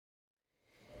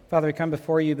Father, we come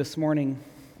before you this morning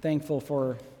thankful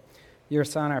for your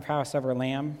Son, our Passover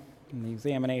Lamb, and the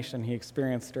examination he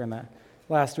experienced during the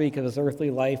last week of his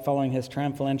earthly life following his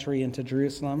triumphal entry into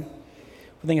Jerusalem.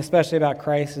 We think especially about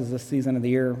Christ as this season of the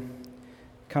year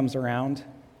comes around,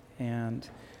 and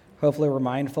hopefully we're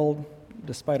mindful,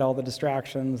 despite all the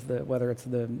distractions, that whether it's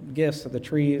the gifts or the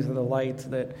trees or the lights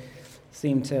that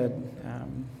seem to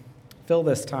fill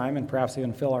this time and perhaps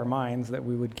even fill our minds, that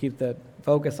we would keep the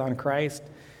focus on Christ,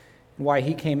 why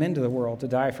he came into the world to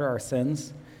die for our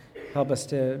sins. Help us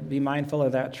to be mindful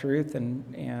of that truth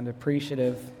and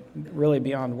appreciative, really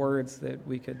beyond words, that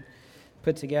we could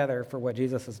put together for what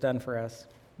Jesus has done for us.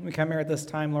 We come here at this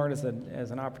time, Lord, as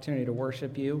an opportunity to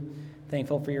worship you,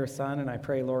 thankful for your Son, and I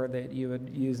pray, Lord, that you would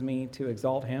use me to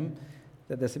exalt him,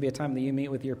 that this would be a time that you meet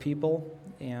with your people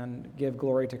and give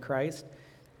glory to Christ.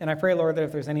 And I pray, Lord, that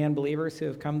if there's any unbelievers who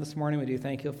have come this morning, we do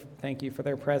thank you for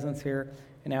their presence here,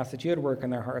 and ask that you would work in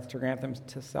their hearts to grant them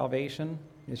to salvation,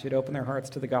 that you'd open their hearts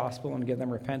to the gospel and give them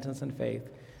repentance and faith.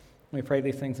 We pray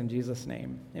these things in Jesus'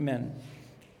 name. Amen.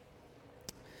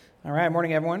 All right,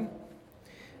 morning, everyone.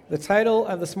 The title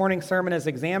of this morning's sermon is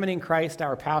Examining Christ,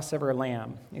 Our Passover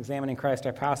Lamb. Examining Christ,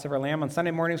 Our Passover Lamb. On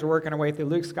Sunday mornings, we're working our way through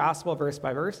Luke's gospel verse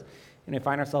by verse, and we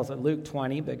find ourselves at Luke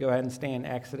 20, but go ahead and stay in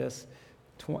Exodus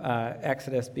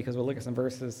because we'll look at some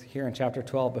verses here in chapter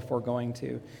 12 before going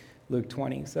to Luke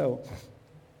 20. So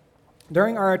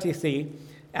during ROTC,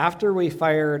 after we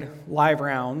fired live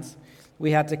rounds,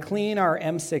 we had to clean our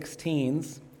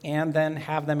M16s and then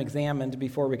have them examined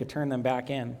before we could turn them back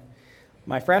in.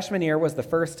 My freshman year was the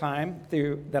first time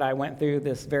that I went through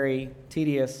this very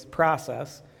tedious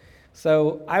process.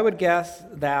 So I would guess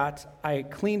that I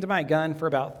cleaned my gun for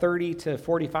about 30 to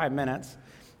 45 minutes,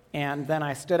 and then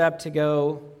I stood up to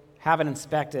go have it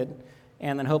inspected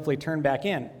and then hopefully turn back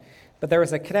in. But there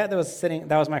was a cadet that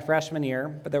was my freshman year,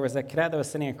 but there was a cadet that was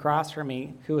sitting across from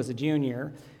me who was a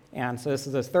junior, and so this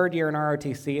is his third year in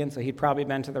ROTC, and so he'd probably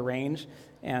been to the range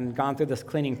and gone through this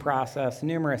cleaning process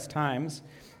numerous times.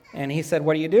 And he said,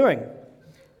 "What are you doing?"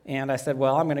 And I said,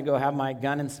 "Well, I'm going to go have my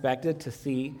gun inspected to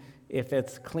see if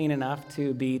it's clean enough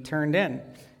to be turned in."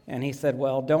 And he said,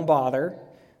 "Well, don't bother.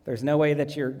 There's no way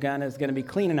that your gun is going to be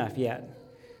clean enough yet.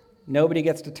 Nobody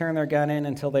gets to turn their gun in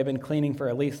until they've been cleaning for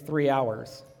at least 3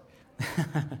 hours."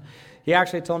 He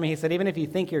actually told me, he said, even if you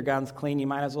think your gun's clean, you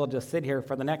might as well just sit here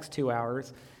for the next 2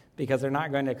 hours because they're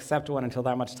not going to accept one until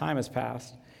that much time has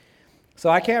passed. So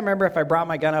I can't remember if I brought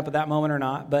my gun up at that moment or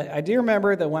not, but I do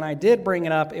remember that when I did bring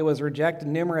it up, it was rejected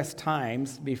numerous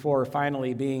times before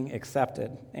finally being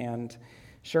accepted. And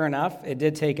sure enough, it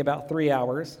did take about 3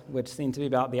 hours, which seemed to be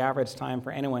about the average time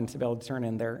for anyone to be able to turn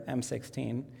in their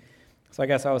M16. So I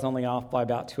guess I was only off by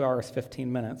about 2 hours,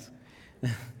 15 minutes.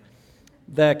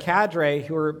 The cadre,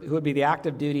 who would be the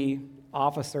active duty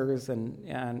officers and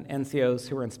NCOs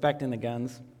who were inspecting the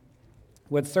guns,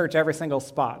 would search every single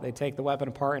spot. They'd take the weapon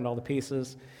apart into all the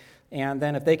pieces, and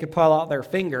then if they could pull out their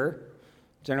finger,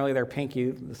 generally their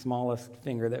pinky, the smallest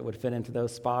finger that would fit into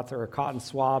those spots, or a cotton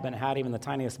swab and it had even the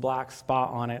tiniest black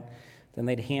spot on it, then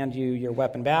they'd hand you your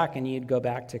weapon back and you'd go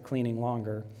back to cleaning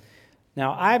longer.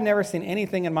 Now, I've never seen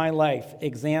anything in my life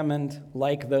examined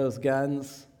like those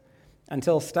guns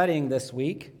until studying this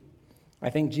week. I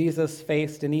think Jesus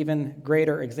faced an even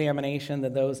greater examination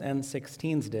than those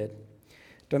M16s did.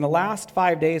 During the last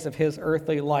 5 days of his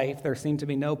earthly life, there seemed to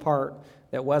be no part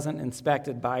that wasn't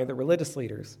inspected by the religious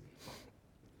leaders.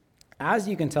 As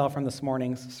you can tell from this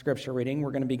morning's scripture reading,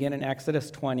 we're going to begin in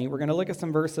Exodus 20. We're going to look at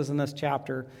some verses in this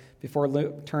chapter before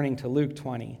turning to Luke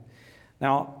 20.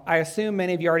 Now, I assume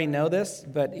many of you already know this,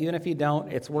 but even if you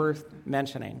don't, it's worth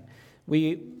mentioning.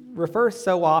 We refer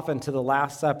so often to the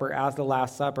Last Supper as the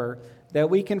Last Supper that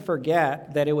we can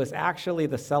forget that it was actually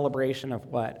the celebration of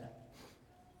what?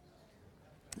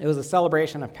 It was a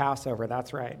celebration of Passover,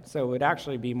 that's right. So it would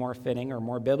actually be more fitting or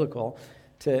more biblical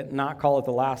to not call it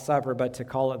the Last Supper, but to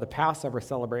call it the Passover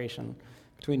celebration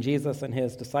between Jesus and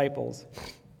his disciples.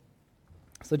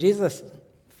 So Jesus,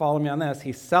 follow me on this,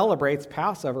 he celebrates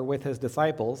Passover with his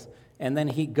disciples, and then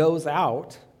he goes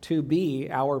out to be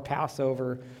our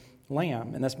Passover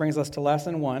lamb. And this brings us to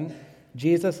lesson 1.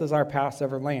 Jesus is our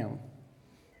Passover lamb.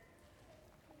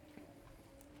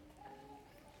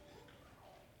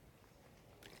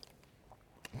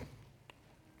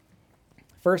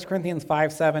 First Corinthians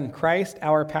 5:7, Christ,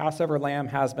 our Passover lamb,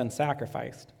 has been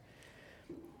sacrificed.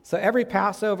 So every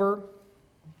Passover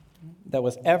that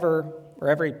was ever, or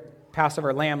every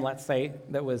Passover lamb, let's say,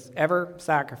 that was ever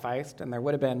sacrificed, and there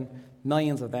would have been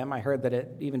millions of them. I heard that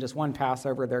even just one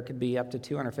Passover, there could be up to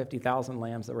 250,000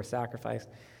 lambs that were sacrificed.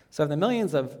 So of the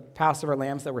millions of Passover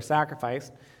lambs that were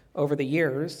sacrificed over the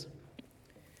years,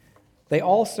 They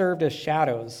all served as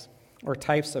shadows or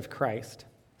types of Christ.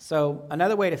 So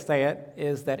another way to say it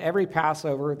is that every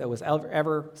Passover that was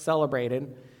ever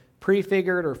celebrated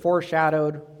prefigured or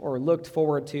foreshadowed or looked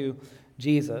forward to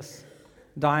Jesus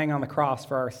dying on the cross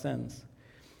for our sins.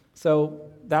 So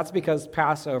that's because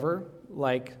Passover,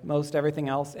 like most everything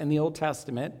else in the Old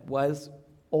Testament, was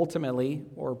ultimately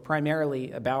or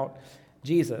primarily about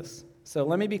Jesus. So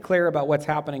let me be clear about what's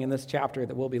happening in this chapter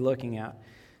that we'll be looking at.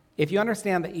 If you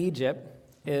understand that Egypt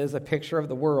is a picture of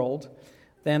the world,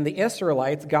 then the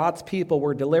Israelites, God's people,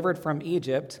 were delivered from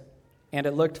Egypt, and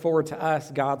it looked forward to us,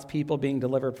 God's people, being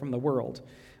delivered from the world.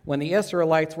 When the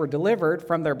Israelites were delivered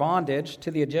from their bondage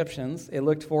to the Egyptians, it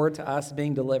looked forward to us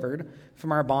being delivered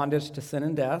from our bondage to sin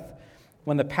and death.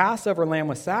 When the Passover lamb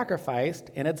was sacrificed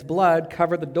and its blood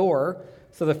covered the door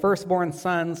so the firstborn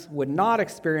sons would not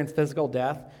experience physical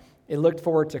death, it looked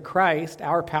forward to Christ,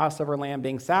 our Passover lamb,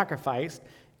 being sacrificed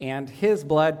and his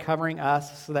blood covering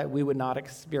us so that we would not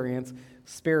experience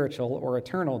spiritual or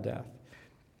eternal death.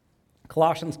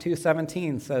 Colossians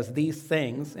 2:17 says these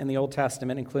things in the Old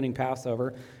Testament, including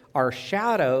Passover, are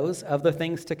shadows of the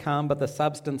things to come, but the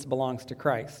substance belongs to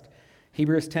Christ.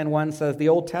 Hebrews 10:1 says the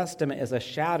Old Testament is a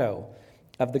shadow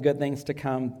of the good things to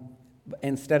come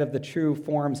instead of the true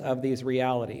forms of these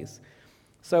realities.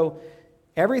 So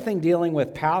everything dealing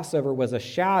with Passover was a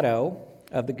shadow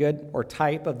of the good or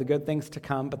type of the good things to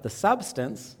come, but the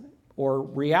substance or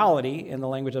reality in the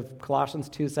language of Colossians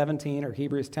 2:17 or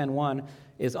Hebrews 10:1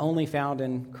 is only found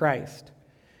in Christ.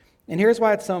 And here's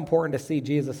why it's so important to see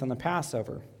Jesus in the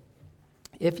Passover.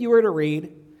 If you were to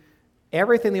read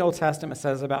everything the Old Testament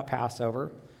says about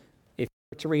Passover, if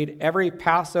you were to read every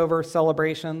Passover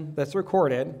celebration that's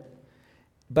recorded,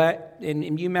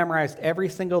 and you memorized every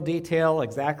single detail,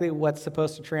 exactly what's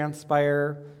supposed to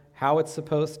transpire, how it's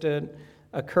supposed to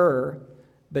occur,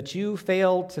 but you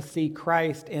failed to see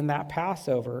Christ in that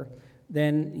Passover,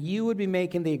 then you would be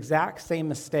making the exact same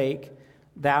mistake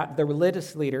that the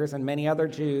religious leaders and many other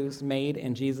Jews made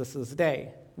in Jesus'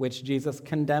 day, which Jesus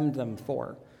condemned them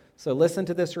for. So listen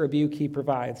to this rebuke he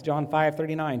provides. John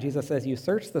 5:39, Jesus says, "You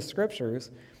search the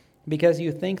Scriptures because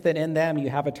you think that in them you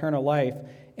have eternal life,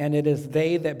 and it is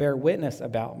they that bear witness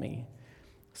about me."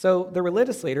 So the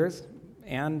religious leaders,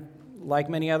 and like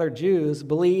many other Jews,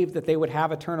 believed that they would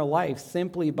have eternal life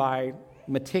simply by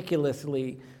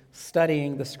meticulously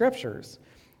studying the Scriptures.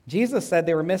 Jesus said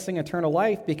they were missing eternal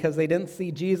life because they didn't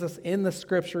see Jesus in the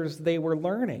Scriptures they were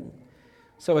learning.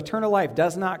 So eternal life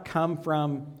does not come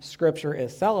from Scripture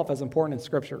itself, as important as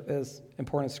Scripture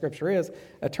is.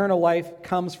 Eternal life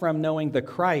comes from knowing the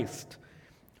Christ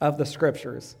of the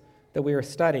Scriptures that we are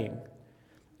studying.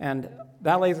 And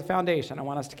that lays a foundation. I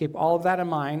want us to keep all of that in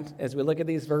mind as we look at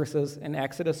these verses in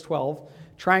Exodus 12,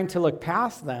 trying to look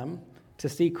past them to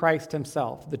see Christ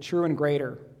himself, the true and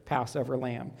greater Passover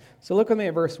lamb. So look with me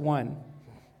at verse 1.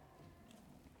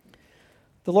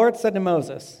 The Lord said to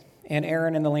Moses and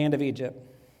Aaron in the land of Egypt,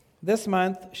 "This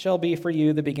month shall be for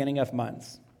you the beginning of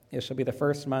months. It shall be the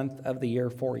first month of the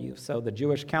year for you." So the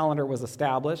Jewish calendar was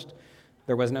established.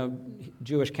 There was no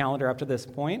Jewish calendar up to this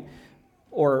point,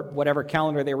 or whatever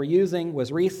calendar they were using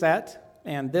was reset,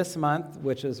 and this month,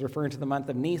 which is referring to the month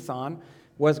of Nisan,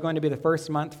 was going to be the first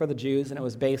month for the Jews, and it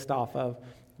was based off of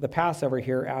the Passover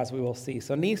here, as we will see.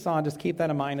 So Nisan, just keep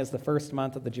that in mind, is the first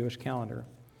month of the Jewish calendar.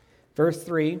 Verse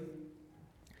 3,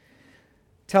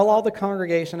 "Tell all the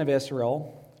congregation of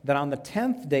Israel that on the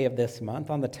 10th day of this month,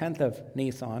 on the 10th of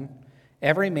Nisan,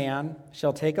 every man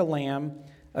shall take a lamb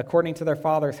according to their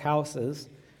father's houses,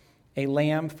 a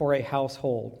lamb for a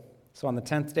household." So on the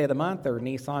 10th day of the month, or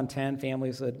Nisan 10,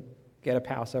 families would get a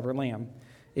Passover lamb.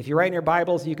 If you write in your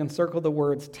Bibles, you can circle the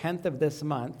words 10th of this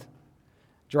month,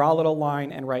 draw a little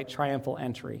line, and write triumphal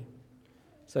entry.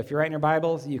 So if you write in your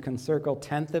Bibles, you can circle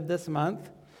 10th of this month,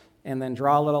 and then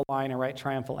draw a little line and write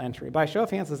triumphal entry. By show of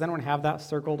hands, does anyone have that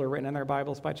circled or written in their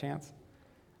Bibles by chance?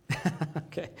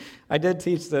 Okay. I did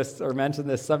teach this or mention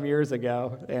this some years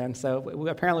ago, and so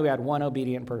apparently we had one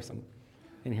obedient person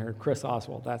in here, Chris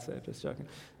Oswald. That's it, just joking.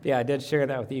 But yeah, I did share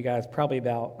that with you guys probably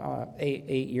about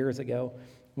 8 years ago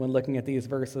when looking at these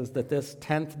verses, that this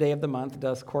 10th day of the month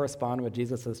does correspond with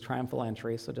Jesus' triumphal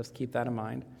entry, so just keep that in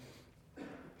mind.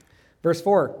 Verse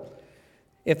 4,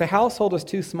 "If the household is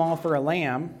too small for a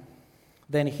lamb,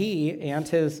 then he and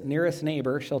his nearest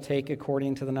neighbor shall take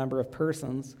according to the number of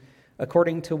persons,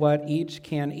 according to what each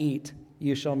can eat,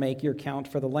 you shall make your count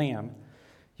for the lamb.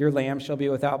 Your lamb shall be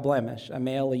without blemish, a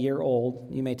male a year old.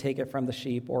 You may take it from the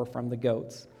sheep or from the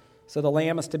goats." So the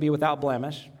lamb is to be without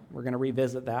blemish. We're going to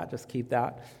revisit that. Just keep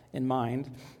that in mind,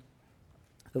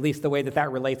 at least the way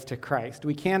that relates to Christ.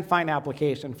 We can find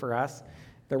application for us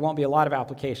There won't be a lot of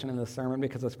application in this sermon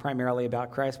because it's primarily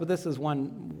about Christ, but this is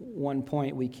one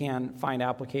point we can find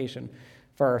application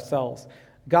for ourselves.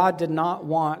 God did not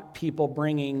want people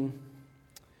bringing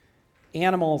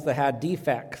animals that had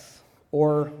defects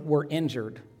or were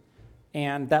injured.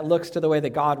 And that looks to the way that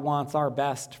God wants our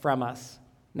best from us.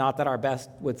 Not that our best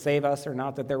would save us, or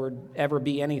not that there would ever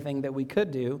be anything that we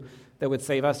could do that would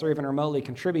save us or even remotely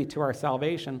contribute to our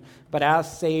salvation, but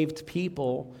as saved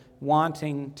people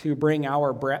wanting to bring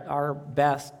our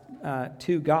best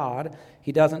to God,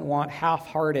 he doesn't want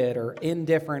half-hearted or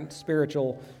indifferent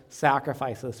spiritual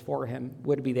sacrifices for him,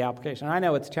 would be the application. I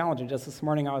know it's challenging. Just this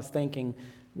morning I was thinking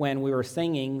when we were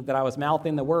singing that I was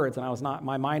mouthing the words and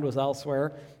my mind was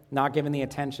elsewhere, not giving the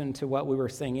attention to what we were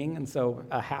singing, and so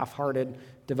a half-hearted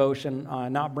devotion,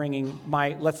 not bringing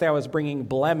let's say I was bringing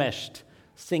blemished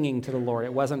singing to the Lord.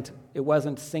 It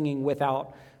wasn't singing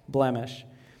without blemish.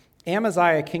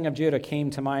 Amaziah, king of Judah,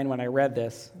 came to mind when I read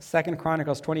this. 2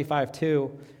 Chronicles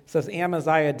 25:2 says,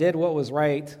 Amaziah did what was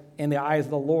right in the eyes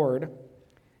of the Lord,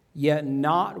 yet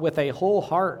not with a whole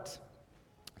heart.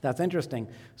 That's interesting.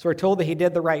 So we're told that he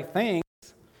did the right things,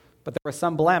 but there was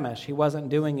some blemish. He wasn't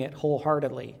doing it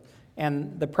wholeheartedly.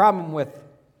 And the problem with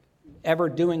ever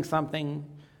doing something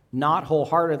not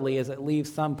wholeheartedly is it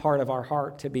leaves some part of our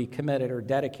heart to be committed or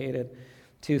dedicated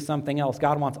to something else.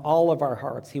 God wants all of our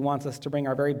hearts. He wants us to bring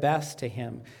our very best to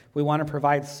him. We want to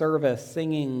provide service,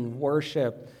 singing,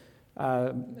 worship,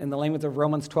 in the language of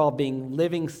Romans 12, being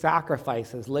living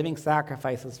sacrifices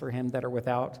for him that are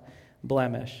without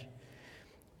blemish.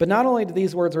 But not only do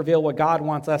these words reveal what God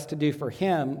wants us to do for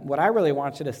him, what I really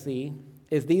want you to see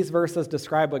is these verses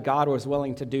describe what God was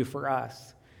willing to do for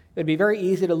us. It'd be very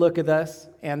easy to look at this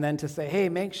and then to say, hey,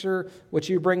 make sure what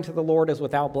you bring to the Lord is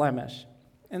without blemish.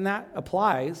 And that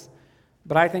applies,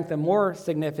 but I think the more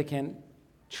significant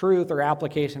truth or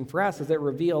application for us is it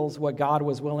reveals what God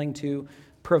was willing to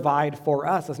provide for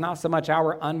us. It's not so much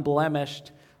our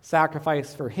unblemished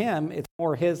sacrifice for him, it's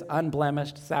more his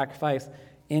unblemished sacrifice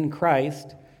in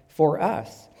Christ for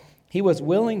us. He was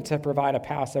willing to provide a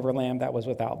Passover lamb that was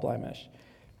without blemish.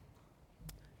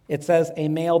 It says a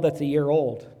male that's a year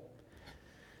old.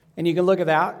 And you can look at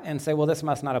that and say, well, this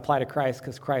must not apply to Christ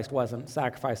because Christ wasn't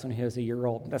sacrificed when he was a year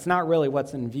old. That's not really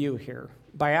what's in view here.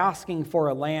 By asking for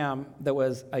a lamb that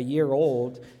was a year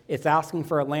old, it's asking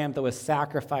for a lamb that was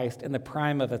sacrificed in the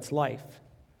prime of its life.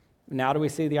 Now do we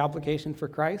see the application for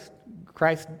Christ?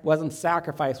 Christ wasn't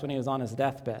sacrificed when he was on his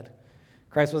deathbed.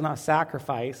 Christ was not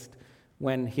sacrificed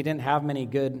when he didn't have many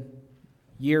good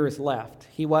years left.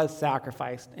 He was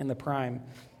sacrificed in the prime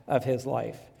of his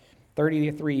life,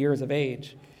 33 years of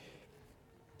age.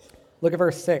 Look at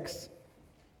verse 6.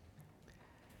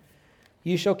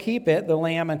 You shall keep it, the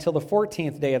lamb, until the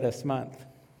 14th day of this month,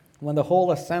 when the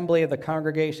whole assembly of the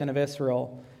congregation of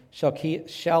Israel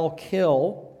shall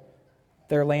kill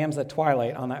their lambs at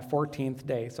twilight on that 14th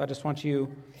day. So I just want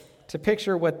you to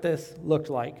picture what this looked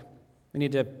like. We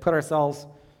need to put ourselves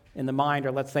in the mind,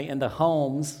 or let's say in the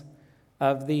homes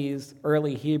of these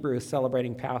early Hebrews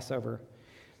celebrating Passover.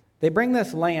 They bring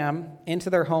this lamb into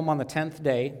their home on the 10th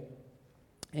day,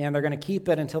 and they're going to keep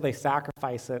it until they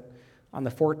sacrifice it on the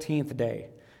 14th day.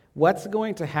 What's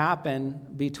going to happen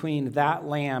between that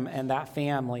lamb and that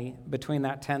family between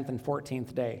that 10th and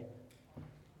 14th day?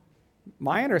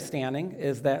 My understanding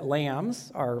is that lambs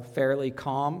are fairly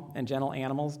calm and gentle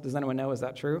animals. Does anyone know, is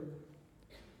that true?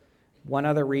 One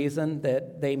other reason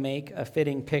that they make a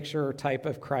fitting picture or type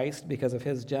of Christ because of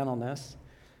his gentleness.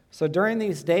 So during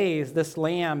these days, this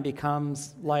lamb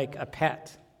becomes like a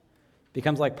pet,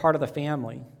 becomes like part of the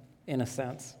family in a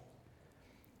sense.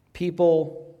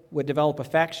 People would develop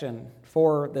affection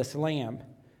for this lamb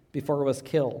before it was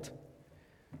killed.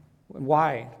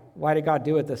 Why? Why did God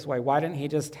do it this way? Why didn't he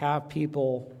just have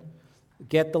people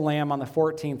get the lamb on the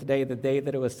 14th day, the day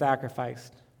that it was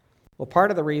sacrificed? Well,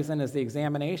 part of the reason is the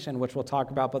examination, which we'll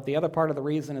talk about, but the other part of the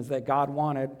reason is that God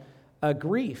wanted a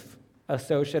grief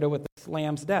associated with this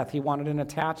lamb's death. He wanted an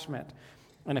attachment,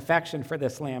 an affection for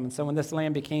this lamb. And so when this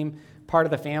lamb became part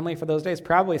of the family for those days,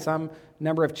 probably some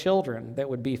number of children that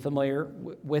would be familiar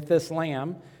with this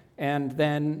lamb, and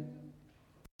then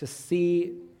to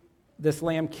see this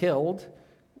lamb killed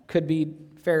could be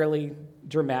fairly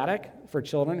dramatic for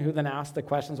children who then ask the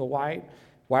questions, well,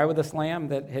 why would this lamb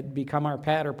that had become our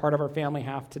pet or part of our family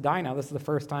have to die now? This is the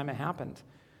first time it happened.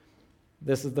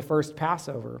 This is the first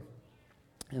Passover.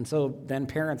 And so then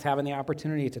parents having the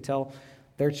opportunity to tell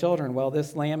their children, well,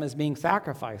 this lamb is being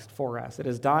sacrificed for us. It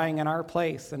is dying in our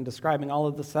place, and describing all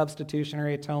of the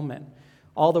substitutionary atonement,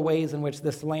 all the ways in which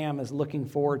this lamb is looking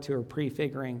forward to or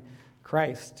prefiguring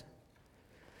Christ.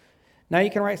 Now you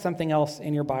can write something else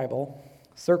in your Bible.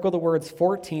 circle the words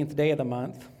 14th day of the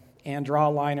month and draw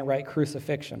a line and write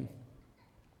crucifixion.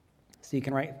 So you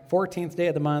can write 14th day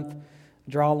of the month,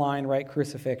 draw a line, write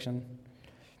crucifixion.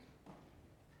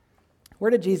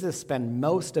 Where did Jesus spend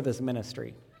most of his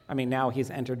ministry? I mean, now he's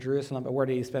entered Jerusalem, but where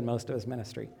did he spend most of his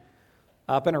ministry?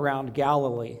 Up and around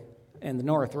Galilee in the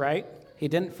north, right? He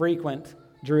didn't frequent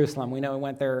Jerusalem. We know he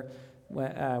went there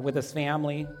with his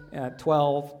family at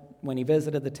 12 when he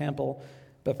visited the temple.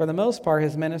 But for the most part,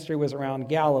 his ministry was around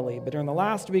Galilee. But during the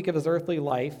last week of his earthly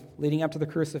life, leading up to the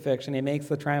crucifixion, he makes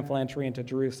the triumphal entry into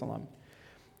Jerusalem.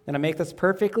 And to make this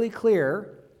perfectly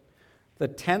clear, the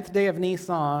 10th day of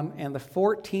Nisan and the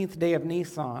 14th day of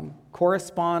Nisan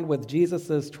correspond with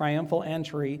Jesus' triumphal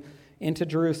entry into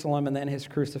Jerusalem and then his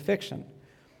crucifixion.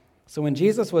 So when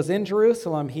Jesus was in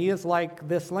Jerusalem, he is like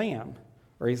this lamb,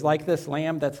 or he's like this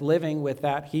lamb that's living with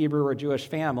that Hebrew or Jewish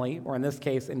family, or in this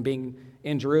case, in being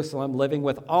in Jerusalem, living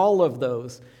with all of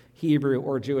those Hebrew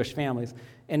or Jewish families.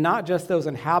 And not just those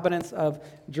inhabitants of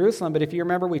Jerusalem, but if you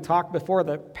remember, we talked before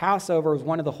that Passover was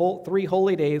one of the three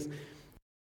holy days,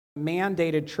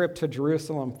 mandated trip to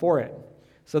Jerusalem for it.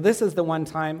 So this is the one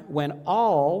time when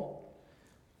all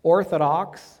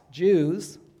Orthodox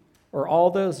Jews, or all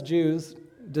those Jews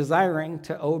desiring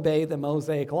to obey the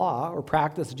Mosaic law or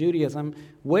practice Judaism,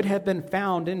 would have been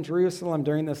found in Jerusalem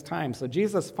during this time. So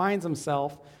Jesus finds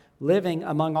himself living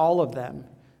among all of them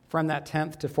from that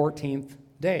 10th to 14th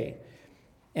day.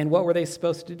 And what were they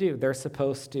supposed to do? They're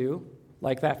supposed to,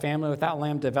 like that family with that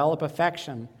lamb, develop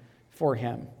affection for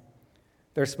him.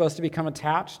 They're supposed to become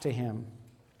attached to him.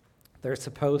 They're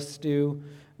supposed to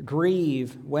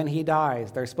grieve when he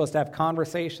dies. They're supposed to have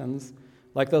conversations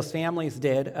like those families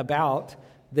did about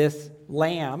this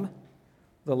lamb,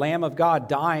 the Lamb of God,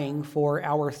 dying for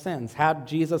our sins. Had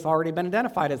Jesus already been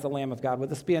identified as the Lamb of God? Would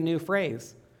this be a new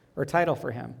phrase or title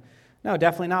for him? No,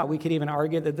 definitely not. We could even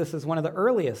argue that this is one of the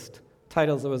earliest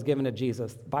titles that was given to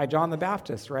Jesus by John the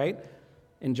Baptist, right?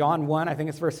 In John 1, I think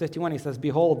it's verse 51, he says,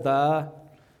 "Behold, the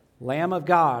Lamb of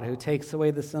God who takes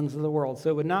away the sins of the world." So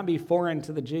it would not be foreign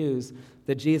to the Jews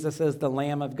that Jesus is the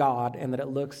Lamb of God and that it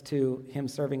looks to him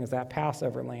serving as that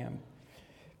Passover lamb.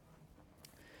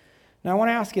 Now I want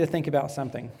to ask you to think about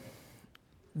something.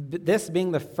 This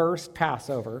being the first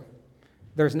Passover,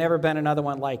 there's never been another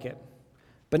one like it.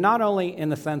 But not only in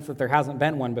the sense that there hasn't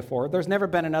been one before, there's never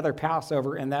been another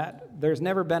Passover in that there's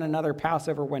never been another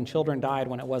Passover when children died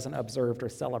when it wasn't observed or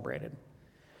celebrated.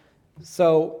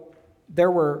 So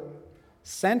there were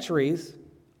centuries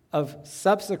of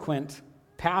subsequent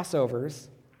Passovers,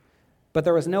 but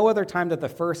there was no other time that the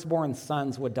firstborn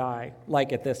sons would die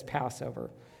like at this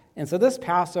Passover. And so this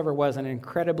Passover was an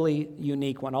incredibly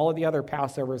unique one. All of the other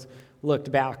Passovers looked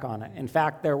back on it. In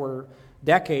fact, there were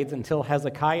decades until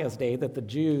Hezekiah's day that the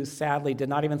Jews sadly did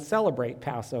not even celebrate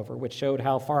Passover, which showed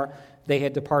how far they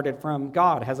had departed from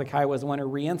God. Hezekiah was the one who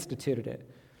reinstituted it.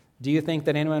 Do you think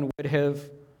that anyone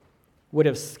would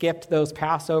have skipped those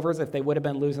Passovers if they would have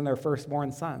been losing their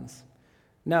firstborn sons?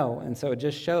 No, and so it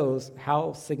just shows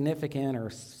how significant or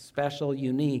special,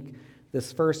 unique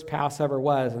this first Passover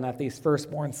was, and that these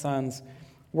firstborn sons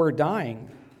were dying.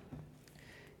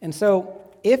 And so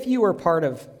if you were part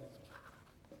of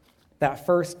that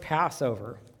first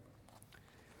Passover,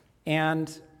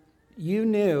 and you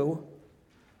knew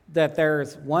that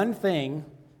there's one thing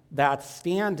that's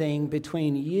standing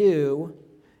between you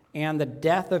and the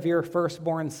death of your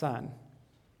firstborn son,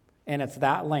 and it's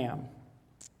that lamb.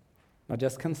 Now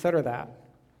just consider that.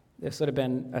 This would have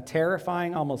been a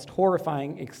terrifying, almost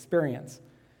horrifying experience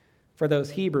for those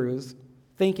Hebrews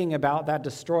thinking about that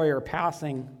destroyer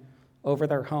passing over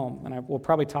their home. And we'll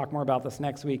probably talk more about this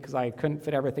next week because I couldn't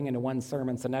fit everything into one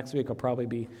sermon, so next week will probably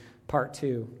be part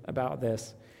 2 about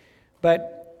this.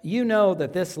 But you know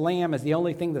that this lamb is the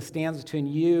only thing that stands between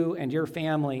you and your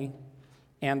family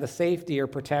and the safety or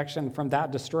protection from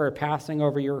that destroyer passing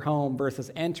over your home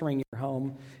versus entering your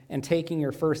home and taking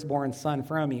your firstborn son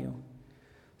from you.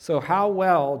 So how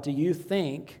well do you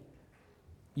think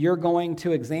you're going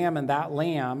to examine that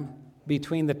lamb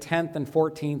between the 10th and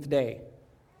 14th day?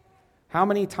 How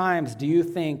many times do you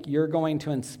think you're going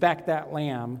to inspect that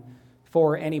lamb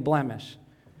for any blemish?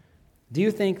 Do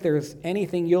you think there's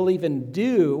anything you'll even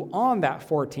do on that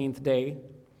 14th day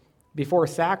before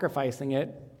sacrificing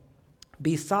it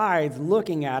besides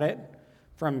looking at it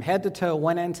from head to toe,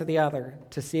 one end to the other,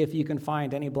 to see if you can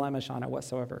find any blemish on it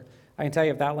whatsoever? I can tell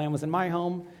you if that lamb was in my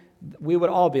home, we would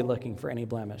all be looking for any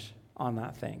blemish on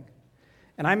that thing.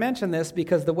 And I mention this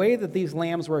because the way that these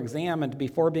lambs were examined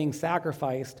before being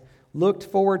sacrificed looked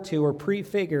forward to or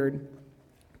prefigured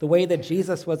the way that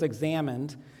Jesus was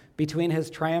examined between his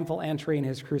triumphal entry and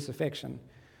his crucifixion.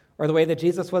 or the way that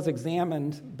Jesus was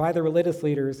examined by the religious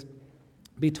leaders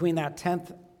between that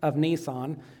 10th of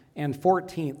Nisan and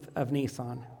 14th of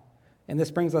Nisan. And this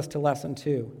brings us to lesson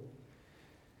 2.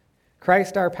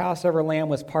 Christ, our Passover lamb,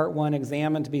 was part 1,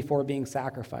 examined before being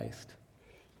sacrificed.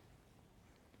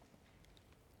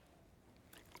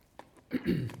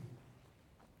 And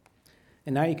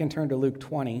now you can turn to Luke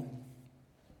 20.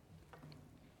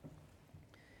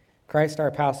 Christ,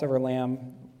 our Passover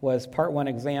lamb, was part 1,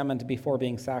 examined before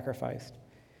being sacrificed.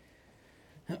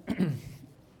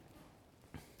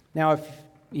 Now, if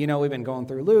you know, we've been going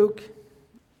through Luke,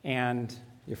 and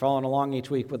you're following along each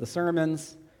week with the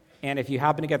sermons, and if you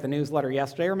happen to get the newsletter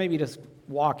yesterday, or maybe just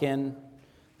walk in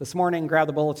this morning, grab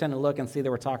the bulletin and look and see that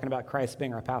we're talking about Christ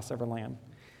being our Passover lamb,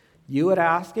 you would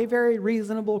ask a very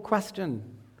reasonable question.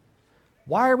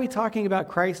 Why are we talking about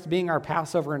Christ being our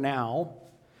Passover now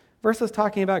versus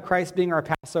talking about Christ being our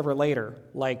Passover later,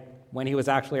 like when he was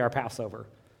actually our Passover?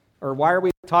 Or why are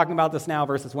we talking about this now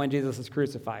versus when Jesus is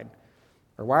crucified?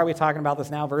 Or why are we talking about this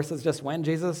now versus just when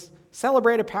Jesus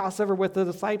celebrated Passover with the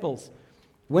disciples?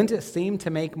 Wouldn't it seem to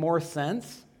make more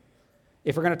sense,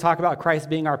 if we're going to talk about Christ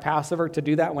being our Passover, to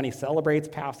do that when he celebrates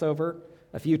Passover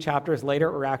a few chapters later,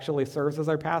 or actually serves as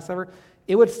our Passover?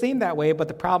 It would seem that way, but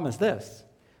the problem is this.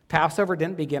 Passover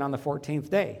didn't begin on the 14th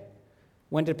day.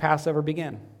 When did Passover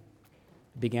begin?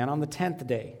 It began on the 10th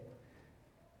day,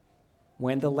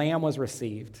 when the lamb was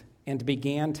received and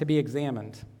began to be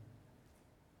examined,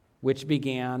 which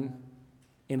began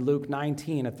in Luke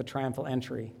 19 at the triumphal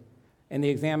entry. And the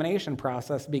examination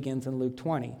process begins in Luke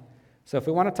 20. So if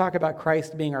we want to talk about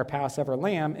Christ being our Passover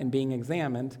lamb and being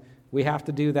examined, we have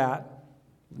to do that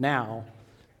now,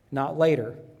 not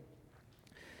later.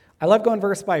 I love going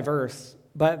verse by verse,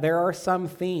 but there are some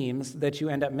themes that you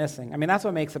end up missing. I mean, that's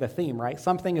what makes it a theme, right?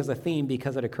 Something is a theme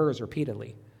because it occurs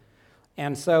repeatedly.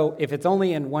 And so if it's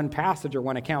only in one passage or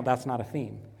one account, that's not a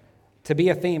theme. To be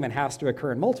a theme, it has to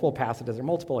occur in multiple passages or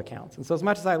multiple accounts. And so as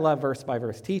much as I love verse by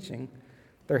verse teaching,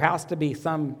 there has to be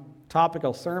some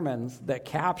topical sermons that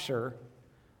capture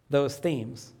those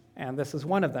themes. And this is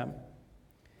one of them.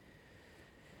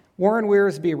 Warren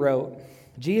Wiersbe wrote,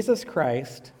 Jesus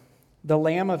Christ, the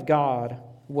Lamb of God,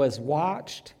 was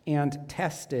watched and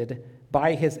tested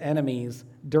by his enemies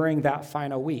during that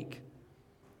final week.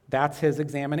 That's his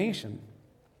examination.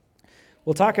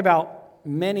 We'll talk about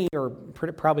many, or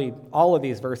probably all of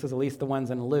these verses, at least the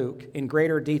ones in Luke, in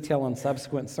greater detail in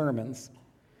subsequent sermons.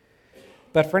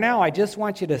 But for now, I just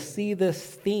want you to see this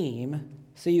theme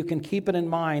so you can keep it in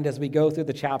mind as we go through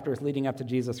the chapters leading up to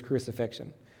Jesus'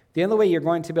 crucifixion. The only way you're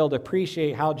going to be able to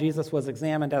appreciate how Jesus was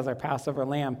examined as our Passover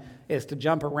lamb is to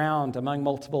jump around among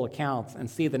multiple accounts and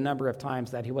see the number of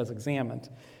times that he was examined.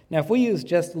 Now, if we use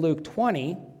just Luke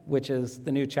 20, which is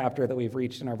the new chapter that we've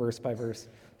reached in our verse-by-verse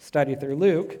study through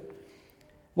Luke,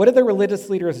 what did the religious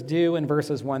leaders do in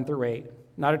verses 1 through 8?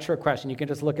 Not a trick question. You can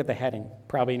just look at the heading,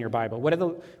 probably in your Bible. What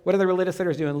do the religious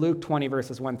leaders do in Luke 20,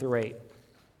 verses 1 through 8?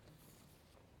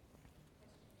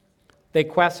 They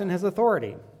question his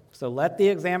authority. So let the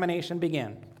examination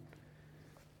begin.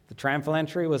 The triumphal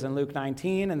entry was in Luke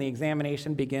 19, and the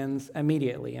examination begins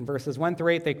immediately. In verses 1 through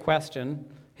 8, they question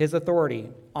his authority.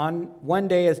 On one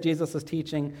day, as Jesus is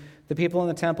teaching, the people in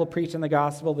the temple preaching the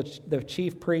gospel, the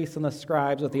chief priests and the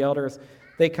scribes with the elders,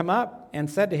 they come up and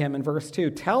said to him in verse 2,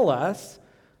 tell us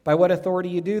by what authority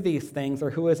you do these things, or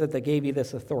who is it that gave you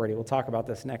this authority? We'll talk about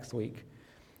this next week.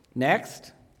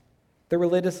 Next, the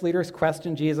religious leaders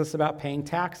question Jesus about paying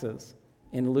taxes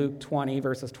in Luke 20,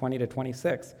 verses 20 to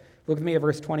 26. Look with me at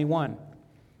verse 21.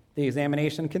 The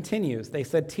examination continues. They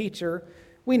said, Teacher,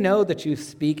 we know that you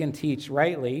speak and teach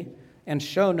rightly and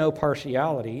show no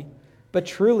partiality, but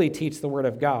truly teach the word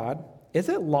of God. Is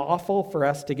it lawful for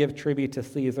us to give tribute to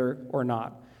Caesar or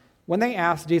not? When they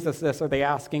ask Jesus this, are they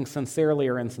asking sincerely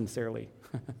or insincerely?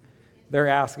 They're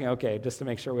asking, okay, just to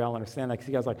make sure we all understand that, because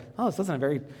you guys are like, oh, this isn't a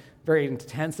very, very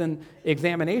intense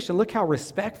examination. Look how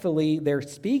respectfully they're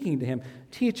speaking to him.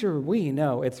 Teacher, we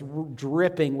know. It's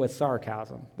dripping with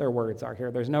sarcasm, their words are here.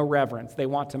 There's no reverence. They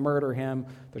want to murder him.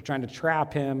 They're trying to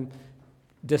trap him,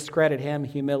 discredit him,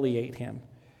 humiliate him.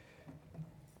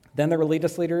 Then the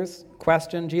religious leaders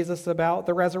question Jesus about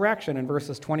the resurrection in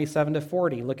verses 27 to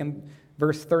 40. Look in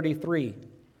verse 33.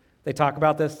 They talk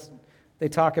about this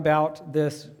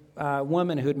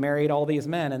woman who'd married all these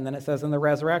men, and then it says in the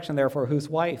resurrection, therefore, whose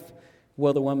wife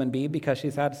will the woman be? Because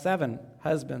she's had 7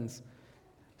 husbands.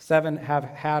 7 have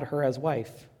had her as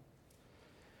wife.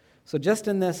 So just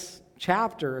in this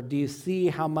chapter, do you see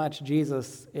how much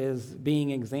Jesus is being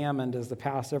examined as the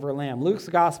Passover lamb? Luke's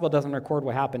gospel doesn't record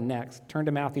what happened next. Turn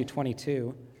to Matthew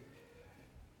 22.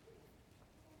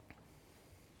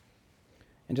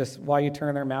 And just while you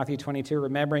turn there, Matthew 22,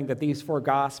 remembering that these four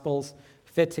Gospels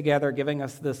fit together, giving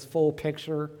us this full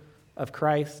picture of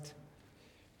Christ.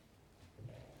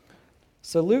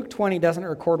 So Luke 20 doesn't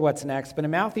record what's next, but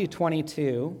in Matthew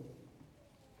 22,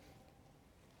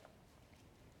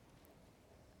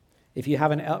 if you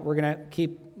have we're going to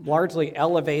keep largely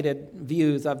elevated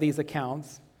views of these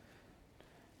accounts.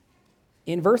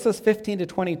 In verses 15 to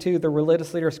 22, the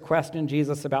religious leaders question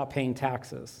Jesus about paying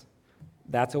taxes.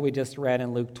 That's what we just read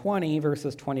in Luke 20,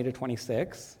 verses 20 to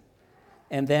 26.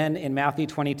 And then in Matthew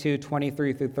 22,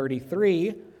 23 through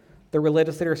 33, the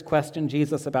religious leaders question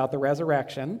Jesus about the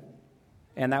resurrection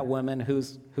and that woman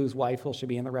whose wife will she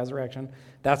be in the resurrection.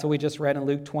 That's what we just read in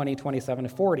Luke 20, 27 to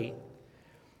 40.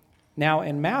 Now,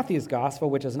 in Matthew's gospel,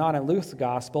 which is not in Luke's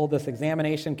gospel, this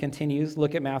examination continues.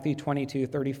 Look at Matthew 22,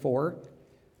 34.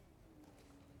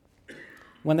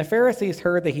 When the Pharisees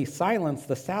heard that he silenced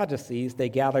the Sadducees, they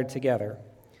gathered together.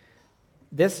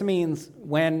 This means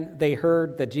when they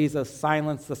heard that Jesus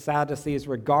silenced the Sadducees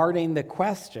regarding the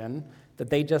question that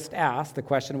they just asked, the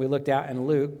question we looked at in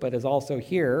Luke, but is also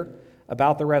here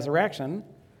about the resurrection,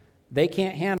 they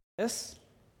can't handle this,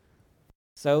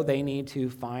 so they need to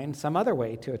find some other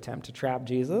way to attempt to trap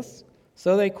Jesus.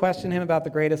 So they question him about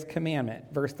the greatest commandment.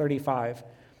 Verse 35.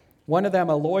 One of them,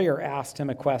 a lawyer, asked him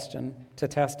a question to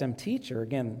test him. Teacher,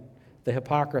 again, the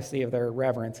hypocrisy of their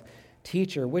reverence.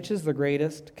 Teacher, which is the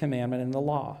greatest commandment in the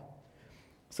law?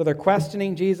 So they're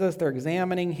questioning Jesus, they're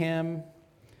examining him,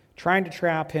 trying to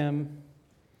trap him.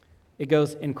 It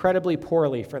goes incredibly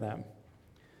poorly for them.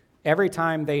 Every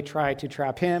time they try to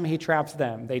trap him, he traps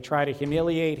them. They try to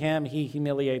humiliate him, he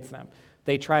humiliates them.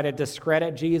 They try to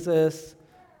discredit Jesus,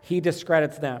 he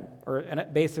discredits them. And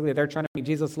basically, they're trying to make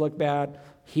Jesus look bad.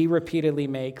 He repeatedly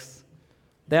makes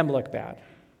them look bad.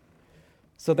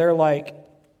 So they're like,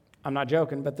 I'm not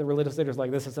joking, but the religious leaders are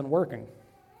like, this isn't working.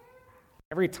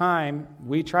 Every time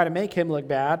we try to make him look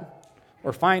bad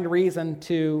or find reason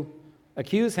to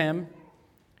accuse him,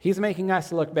 he's making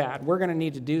us look bad. We're going to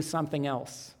need to do something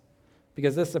else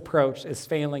because this approach is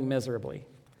failing miserably.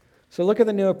 So look at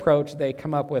the new approach they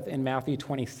come up with in Matthew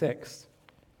 26.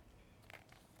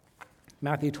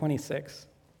 Matthew 26.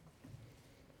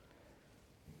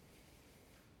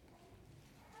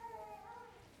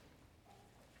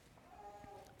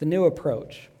 The new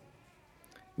approach.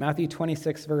 Matthew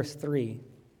 26, verse 3.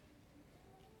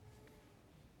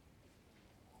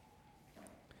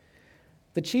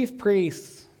 The chief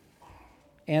priests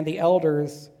and the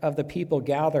elders of the people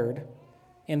gathered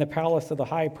in the palace of the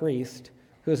high priest,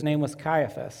 whose name was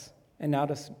Caiaphas. And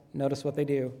notice what they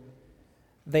do.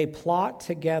 They plot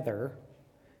together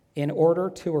in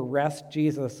order to arrest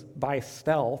Jesus by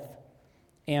stealth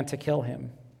and to kill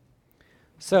him.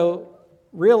 So,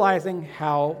 realizing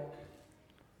how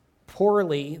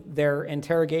poorly their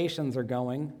interrogations are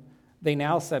going, they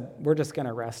now said, we're just going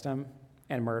to arrest him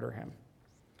and murder him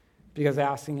because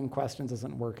asking him questions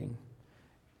isn't working.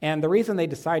 And the reason they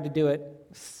decide to do it,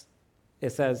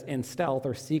 it says in stealth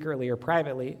or secretly or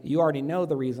privately. You already know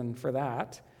the reason for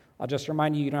that. I'll just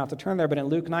remind you, you don't have to turn there, but in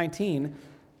Luke 19,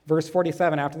 verse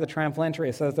 47, after the triumphal entry,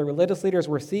 it says, the religious leaders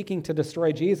were seeking to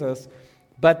destroy Jesus,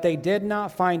 but they did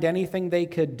not find anything they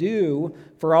could do,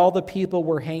 for all the people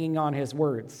were hanging on his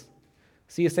words.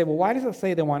 So you say, well, why does it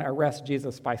say they want to arrest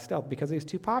Jesus by stealth? Because he's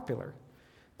too popular.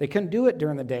 They couldn't do it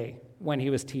during the day when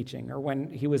he was teaching or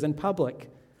when he was in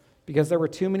public because there were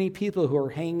too many people who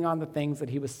were hanging on the things that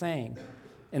he was saying.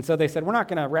 And so they said, we're not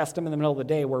going to arrest him in the middle of the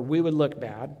day where we would look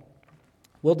bad.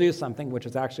 We'll do something which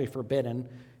is actually forbidden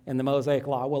in the Mosaic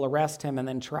Law. We'll arrest him and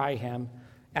then try him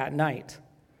at night.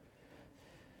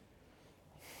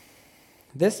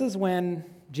 This is when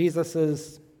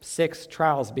Jesus' 6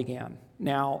 trials began.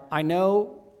 Now, I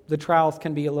know the trials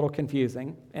can be a little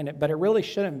confusing, but it really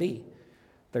shouldn't be.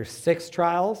 There's 6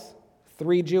 trials,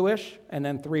 3 Jewish, and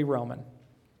then 3 Roman.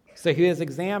 So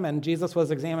Jesus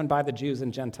was examined by the Jews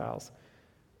and Gentiles.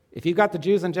 If you got the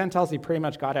Jews and Gentiles, you pretty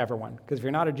much got everyone. Because if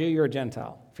you're not a Jew, you're a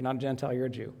Gentile. If you're not a Gentile, you're a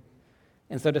Jew.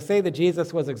 And so to say that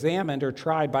Jesus was examined or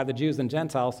tried by the Jews and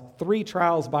Gentiles, 3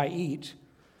 trials by each,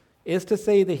 is to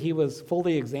say that he was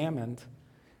fully examined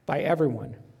by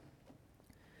everyone.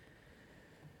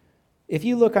 If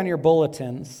you look on your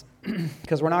bulletins,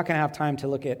 because we're not going to have time to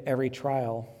look at every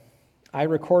trial, I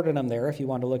recorded them there. If you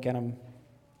want to look at them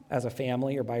as a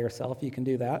family or by yourself, you can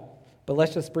do that. But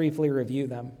let's just briefly review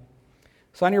them.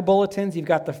 So on your bulletins, you've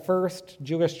got the first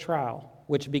Jewish trial,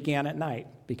 which began at night,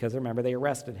 because remember, they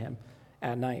arrested him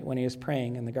at night when he was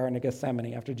praying in the Garden of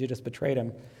Gethsemane after Judas betrayed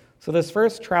him. So this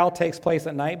first trial takes place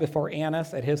at night before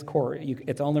Annas at his court.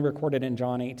 It's only recorded in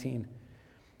John 18.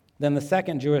 Then the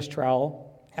second Jewish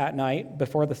trial at night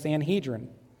before the Sanhedrin.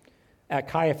 at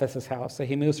Caiaphas' house. So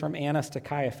he moves from Annas to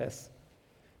Caiaphas.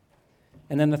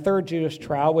 And then the third Jewish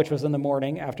trial, which was in the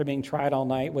morning after being tried all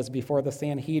night, was before the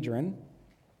Sanhedrin.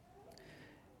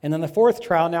 And then the fourth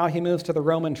trial, now he moves to the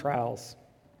Roman trials.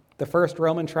 The first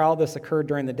Roman trial, this occurred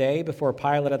during the day before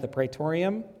Pilate at the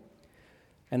Praetorium.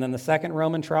 And then the second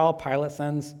Roman trial, Pilate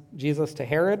sends Jesus to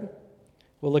Herod.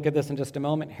 We'll look at this in just a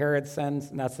moment. Herod sends,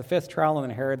 and that's the fifth trial, and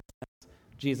then Herod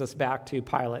sends Jesus back to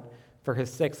Pilate for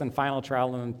his sixth and final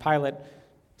trial. And then Pilate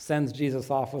sends Jesus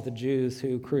off with the Jews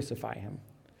who crucify him.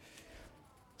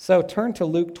 So turn to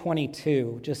Luke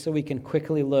 22, just so we can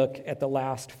quickly look at the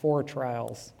last four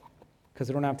trials, because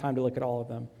we don't have time to look at all of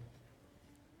them.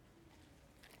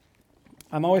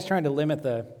 I'm always trying to limit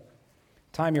the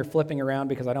time you're flipping around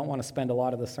because I don't want to spend a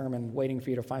lot of the sermon waiting for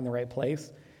you to find the right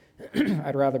place.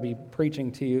 I'd rather be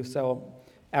preaching to you. So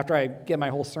after I get my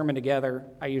whole sermon together,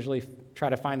 I usually try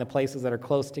to find the places that are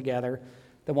close together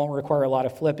that won't require a lot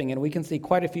of flipping. And we can see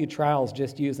quite a few trials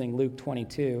just using Luke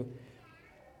 22.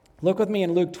 Look with me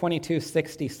in Luke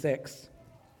 22:66.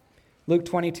 Luke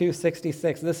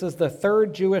 22:66. This is the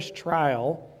third Jewish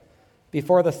trial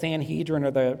before the Sanhedrin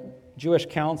or the Jewish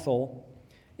council.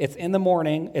 It's in the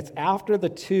morning. It's after the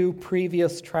two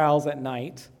previous trials at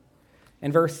night.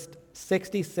 In verse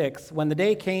 66, when the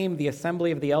day came, the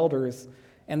assembly of the elders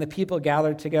and the people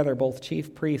gathered together, both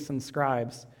chief priests and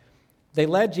scribes. They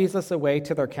led Jesus away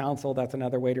to their council. That's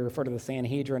another way to refer to the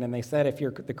Sanhedrin. And they said, "If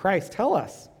you're the Christ, tell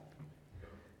us."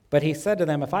 But he said to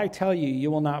them, "If I tell you,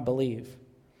 you will not believe.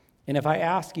 And if I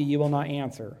ask you, you will not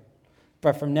answer.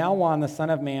 But from now on, the Son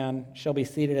of Man shall be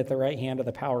seated at the right hand of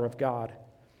the power of God."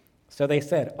 So they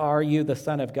said, "Are you the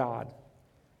Son of God?"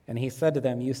 And he said to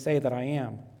them, "You say that I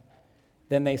am."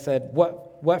 Then they said,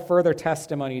 What further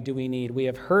testimony do we need? We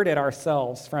have heard it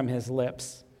ourselves from his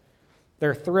lips."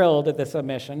 They're thrilled at this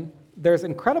admission. There's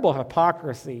incredible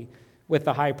hypocrisy with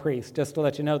the high priest, just to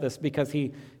let you know this, because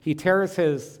he tears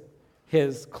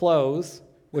his clothes,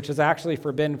 which is actually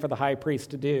forbidden for the high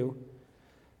priest to do,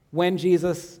 when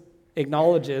Jesus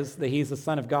acknowledges that he's the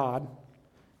Son of God.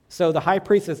 So the high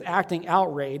priest is acting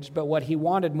outraged, but what he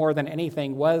wanted more than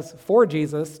anything was for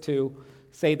Jesus to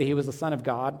say that he was the Son of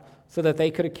God so that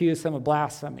they could accuse him of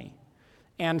blasphemy.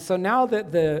 And so now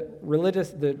that the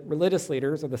religious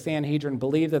leaders of the Sanhedrin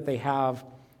believe that they have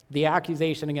the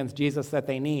accusation against Jesus that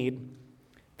they need,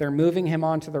 they're moving him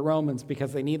on to the Romans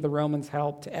because they need the Romans'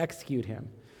 help to execute him.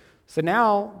 So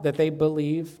now that they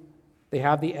believe they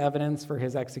have the evidence for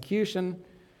his execution,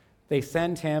 they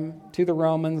send him to the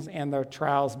Romans, and the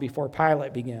trials before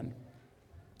Pilate begin.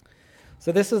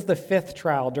 So this is the fifth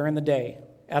trial during the day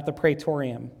at the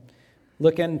Praetorium.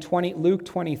 Look in Luke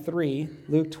 23.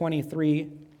 Luke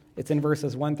 23, it's in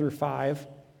verses 1 through 5.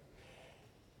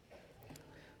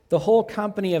 The whole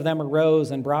company of them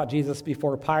arose and brought Jesus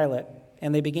before Pilate,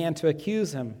 and they began to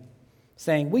accuse him,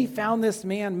 saying, "We found this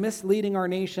man misleading our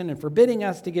nation and forbidding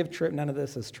us to give tribute." None of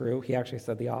this is true. He actually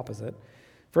said the opposite.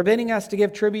 "Forbidding us to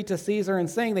give tribute to Caesar and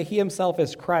saying that he himself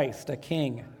is Christ, a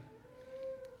king."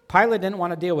 Pilate didn't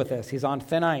want to deal with this. He's on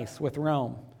thin ice with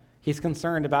Rome. He's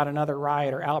concerned about another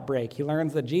riot or outbreak. He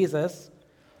learns that Jesus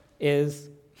is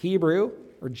Hebrew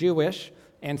or Jewish,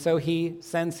 and so he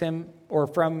sends him, or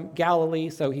from Galilee,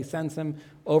 so he sends him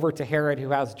over to Herod,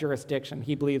 who has jurisdiction,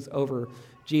 he believes, over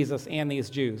Jesus and these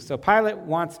Jews. So Pilate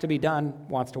wants to be done,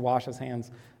 wants to wash his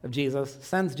hands of Jesus,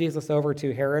 sends Jesus over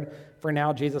to Herod for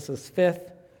now Jesus'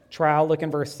 fifth trial. Look in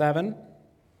verse 7.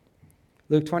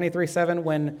 Luke 23:7.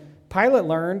 When Pilate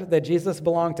learned that Jesus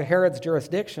belonged to Herod's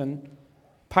jurisdiction,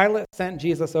 Pilate sent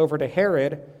Jesus over to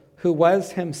Herod, who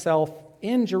was himself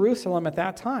in Jerusalem at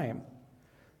that time.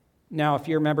 Now, if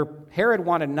you remember, Herod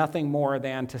wanted nothing more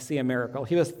than to see a miracle.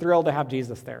 He was thrilled to have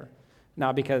Jesus there,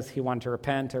 not because he wanted to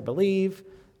repent or believe,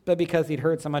 but because he'd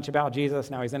heard so much about Jesus.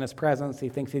 Now he's in his presence. He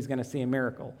thinks he's going to see a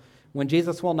miracle. When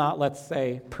Jesus will not, let's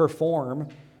say, perform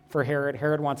for Herod,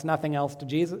 Herod wants nothing else to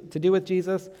do with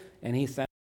Jesus, and he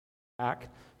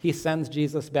sends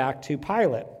Jesus back to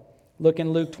Pilate. Look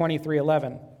in Luke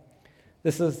 23:11.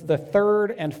 This is the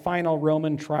third and final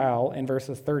Roman trial in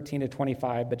verses 13 to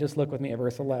 25, but just look with me at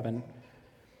verse 11.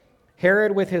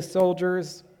 Herod with his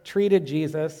soldiers treated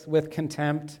Jesus with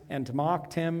contempt and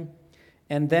mocked him,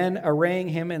 and then arraying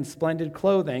him in splendid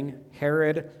clothing,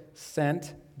 Herod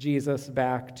sent Jesus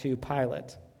back to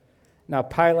Pilate. Now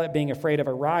Pilate, being afraid of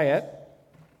a riot,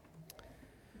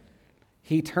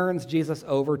 he turns Jesus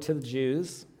over to the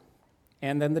Jews,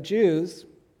 and then the Jews,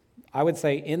 I would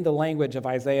say in the language of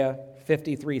Isaiah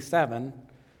 53:7,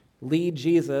 lead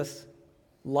Jesus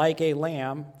like a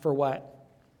lamb for what?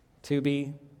 To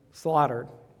be slaughtered,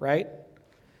 right?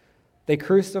 They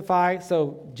crucify,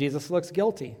 so Jesus looks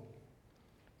guilty.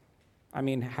 I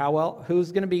mean,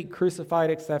 who's going to be crucified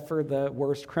except for the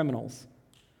worst criminals?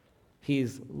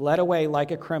 He's led away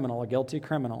like a criminal, a guilty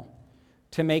criminal.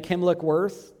 To make him look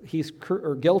worse,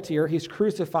 guiltier, he's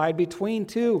crucified between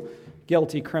two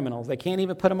guilty criminals. They can't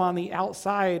even put him on the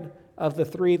outside of the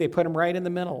three. They put him right in the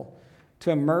middle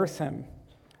to immerse him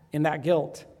in that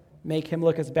guilt, make him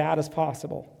look as bad as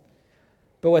possible.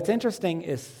 But what's interesting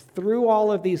is through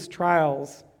all of these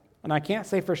trials, and I can't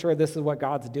say for sure this is what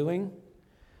God's doing,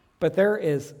 but there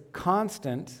is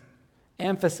constant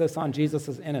emphasis on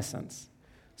Jesus' innocence.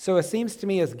 So it seems to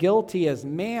me as guilty as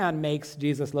man makes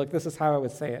Jesus look, this is how I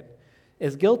would say it,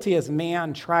 as guilty as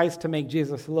man tries to make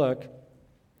Jesus look,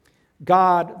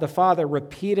 God, the Father,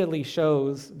 repeatedly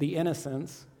shows the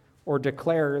innocence or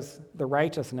declares the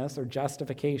righteousness or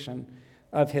justification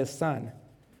of his Son.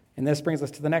 And this brings us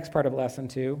to the next part of lesson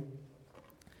 2.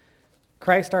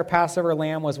 Christ, our Passover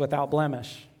lamb, was without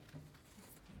blemish.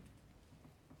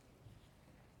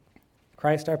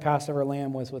 Christ, our Passover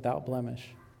lamb, was without blemish.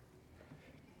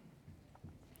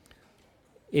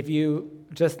 If you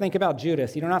just think about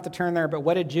Judas, you don't have to turn there, but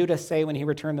what did Judas say when he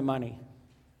returned the money?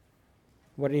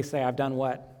 What did he say? I've done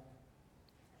what?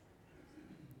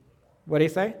 What did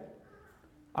he say?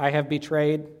 I have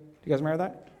betrayed. Do you guys remember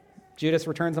that? Judas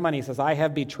returns the money. He says, I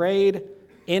have betrayed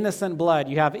innocent blood.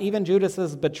 You have even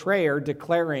Judas's betrayer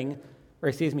declaring, you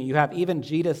have even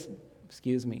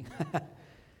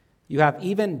you have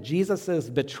even Jesus's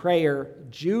betrayer,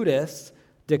 Judas,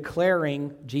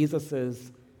 declaring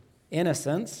Jesus's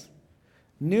innocence.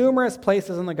 Numerous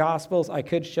places in the Gospels I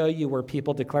could show you where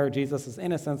people declare Jesus'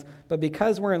 innocence, but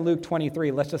because we're in Luke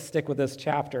 23, let's just stick with this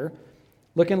chapter.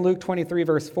 Look in Luke 23,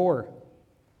 verse 4.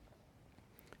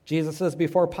 Jesus is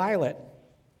before Pilate.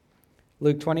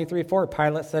 Luke 23, 4,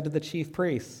 Pilate said to the chief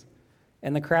priests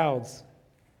and the crowds,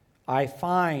 I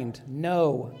find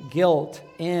no guilt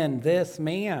in this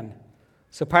man.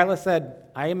 So Pilate said,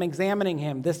 I am examining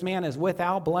him. This man is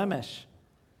without blemish.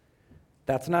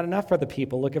 That's not enough for the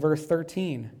people. Look at verse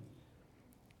 13.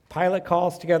 Pilate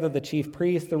calls together the chief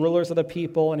priests, the rulers of the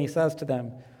people, and he says to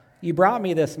them, you brought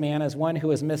me this man as one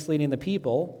who is misleading the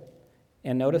people.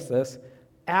 And notice this,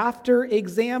 after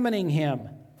examining him,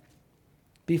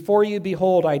 before you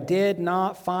behold, I did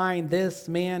not find this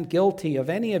man guilty of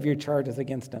any of your charges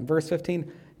against him. Verse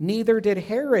 15, neither did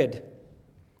Herod,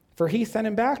 for he sent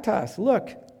him back to us.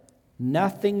 Look,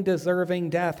 nothing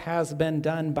deserving death has been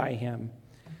done by him.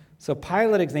 So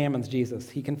Pilate examines Jesus.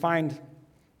 He can find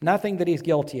nothing that he's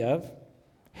guilty of.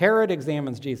 Herod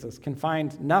examines Jesus, can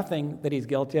find nothing that he's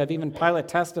guilty of. Even Pilate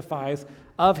testifies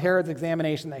of Herod's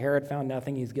examination that Herod found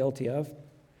nothing he's guilty of.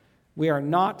 We are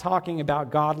not talking about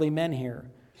godly men here.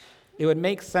 It would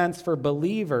make sense for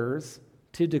believers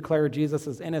to declare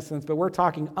Jesus' innocence, but we're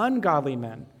talking ungodly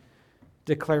men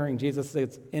declaring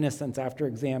Jesus' innocence after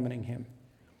examining him.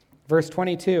 Verse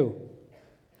 22,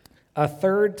 a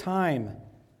third time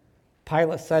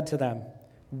Pilate said to them,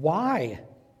 why?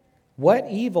 What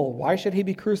evil? Why should he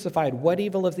be crucified? What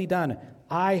evil has he done?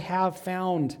 I have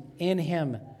found in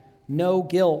him no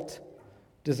guilt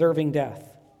deserving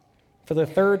death. For the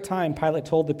third time, Pilate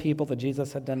told the people that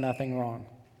Jesus had done nothing wrong.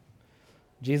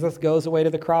 Jesus goes away to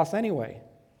the cross anyway.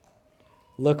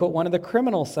 Look what one of the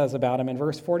criminals says about him in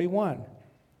verse 41.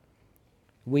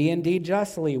 We indeed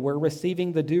justly were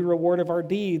receiving the due reward of our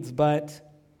deeds, but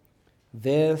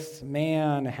this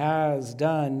man has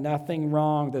done nothing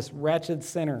wrong, this wretched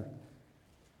sinner,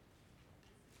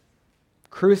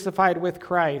 crucified with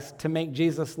Christ to make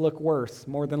Jesus look worse,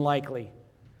 more than likely.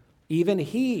 Even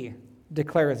he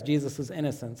declares Jesus'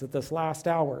 innocence at this last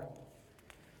hour.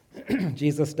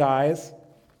 Jesus dies.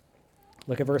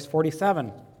 Look at verse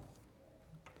 47.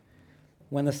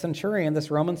 When the centurion,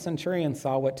 this Roman centurion,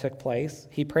 saw what took place,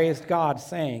 he praised God,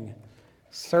 saying,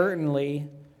 certainly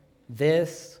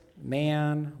this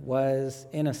man was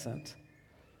innocent.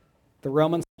 The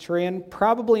Roman centurion,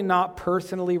 probably not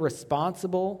personally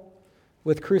responsible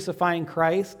with crucifying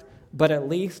Christ, but at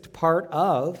least part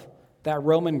of that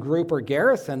Roman group or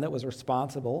garrison that was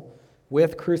responsible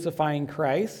with crucifying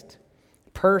Christ,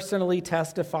 personally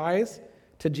testifies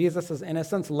to Jesus'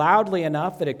 innocence loudly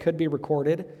enough that it could be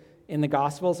recorded in the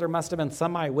Gospels. There must have been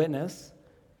some eyewitness,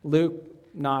 Luke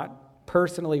not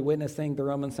personally witnessing the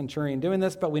Roman centurion doing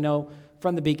this, but we know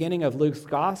from the beginning of Luke's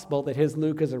Gospel that his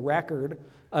Luke is a record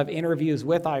of interviews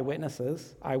with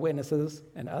eyewitnesses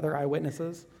and other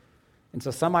eyewitnesses. And so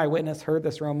some eyewitness heard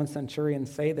this Roman centurion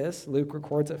say this. Luke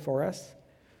records it for us.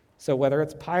 So whether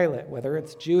it's Pilate, whether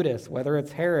it's Judas, whether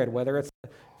it's Herod, whether it's the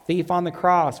thief on the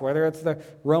cross, whether it's the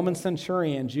Roman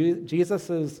centurion,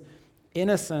 Jesus'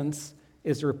 innocence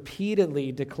is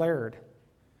repeatedly declared.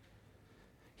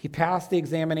 He passed the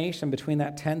examination between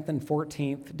that 10th and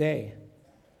 14th day.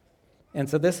 And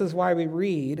so this is why we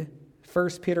read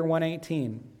 1 Peter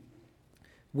 1:18.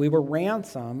 We were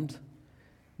ransomed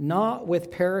not with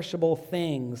perishable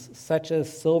things such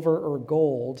as silver or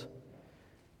gold,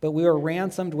 but we were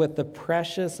ransomed with the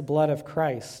precious blood of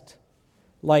Christ,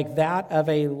 like that of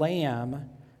a lamb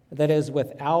that is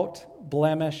without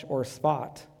blemish or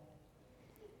spot.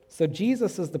 So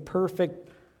Jesus is the perfect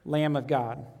Lamb of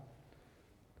God.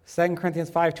 2 Corinthians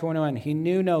 5:21, he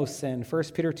knew no sin.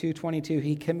 1 Peter 2:22,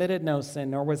 he committed no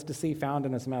sin, nor was deceit found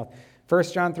in his mouth.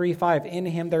 1 John 3:5, in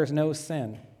him there's no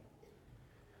sin.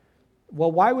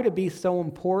 Well, why would it be so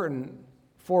important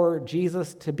for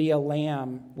Jesus to be a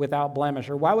lamb without blemish?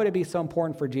 Or why would it be so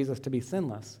important for Jesus to be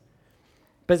sinless?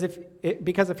 Because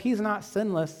if he's not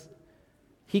sinless,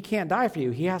 he can't die for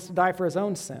you. He has to die for his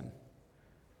own sin.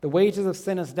 The wages of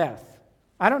sin is death.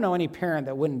 I don't know any parent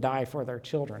that wouldn't die for their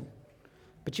children.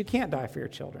 But you can't die for your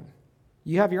children.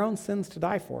 You have your own sins to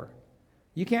die for.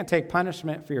 You can't take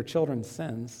punishment for your children's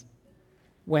sins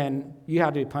when you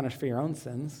have to be punished for your own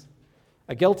sins.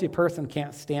 A guilty person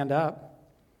can't stand up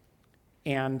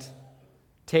and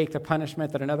take the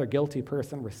punishment that another guilty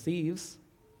person receives.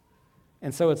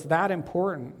 And so it's that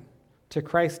important to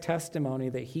Christ's testimony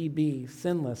that he be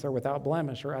sinless or without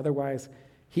blemish, or otherwise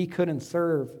he couldn't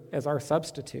serve as our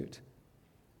substitute.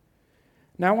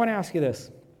 Now I want to ask you this.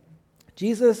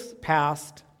 Jesus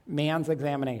passed man's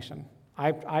examination.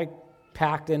 I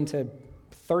packed into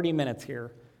 30 minutes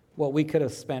here what we could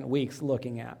have spent weeks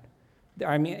looking at.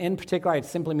 I mean, in particular, I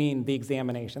simply mean the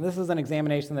examination. This is an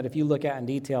examination that if you look at in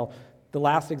detail, the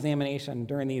last examination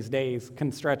during these days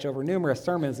can stretch over numerous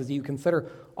sermons as you consider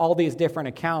all these different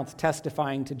accounts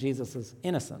testifying to Jesus'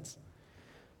 innocence.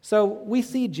 So we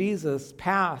see Jesus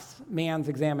pass man's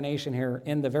examination here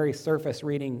in the very surface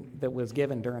reading that was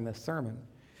given during this sermon.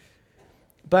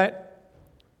 But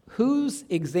whose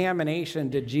examination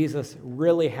did Jesus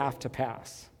really have to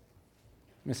pass?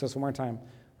 Let me say this one more time.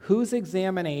 Whose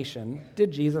examination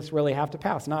did Jesus really have to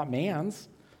pass? Not man's.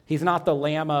 He's not the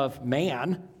Lamb of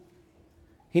man.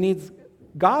 He needs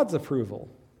God's approval.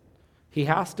 He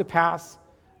has to pass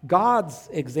God's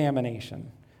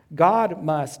examination. God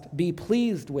must be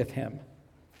pleased with him.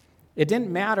 It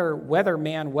didn't matter whether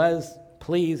man was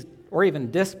pleased or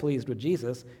even displeased with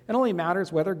Jesus. It only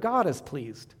matters whether God is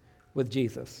pleased with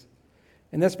Jesus.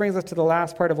 And this brings us to the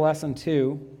last part of lesson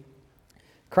 2.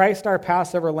 Christ, our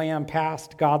Passover lamb,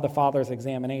 passed God the Father's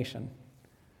examination.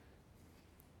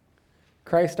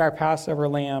 Christ, our Passover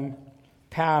lamb,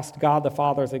 passed God the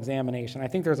Father's examination. I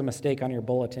think there's a mistake on your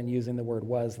bulletin using the word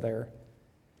was there.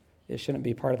 It shouldn't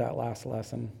be part of that last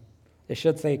lesson. It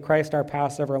should say, Christ, our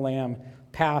Passover lamb,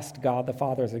 passed God the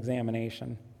Father's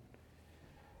examination.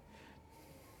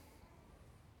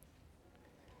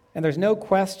 And there's no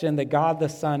question that God the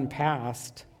Son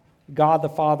passed God the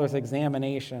Father's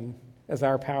examination as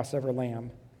our Passover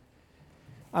lamb.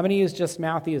 I'm going to use just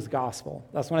Matthew's gospel.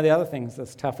 That's one of the other things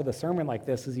that's tough with a sermon like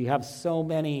this is you have so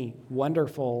many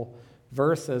wonderful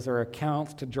verses or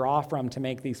accounts to draw from to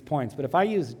make these points. But if I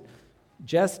use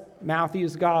just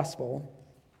Matthew's gospel,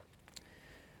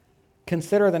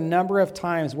 consider the number of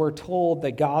times we're told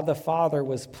that God the Father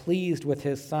was pleased with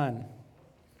his Son.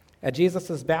 At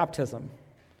Jesus' baptism,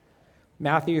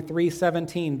 Matthew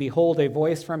 3:17, behold, a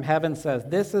voice from heaven says,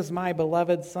 this is my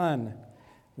beloved Son,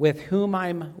 with whom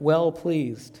I'm well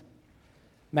pleased.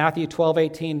 Matthew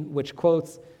 12:18, which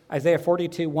quotes Isaiah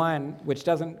 42:1, which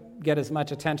doesn't get as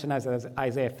much attention as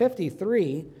Isaiah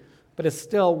 53, but is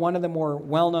still one of the more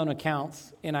well-known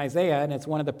accounts in Isaiah, and it's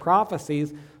one of the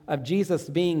prophecies of Jesus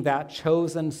being that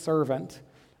chosen servant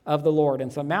of the Lord.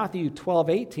 And so Matthew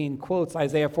 12:18 quotes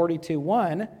Isaiah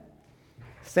 42:1,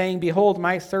 saying, behold,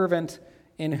 my servant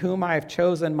in whom I have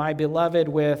chosen my beloved,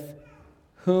 with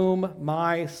whom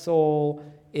my soul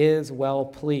is well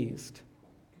pleased.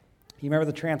 You remember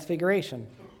the transfiguration,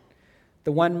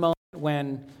 the one moment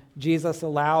when Jesus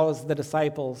allows the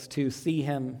disciples to see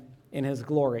him in his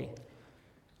glory.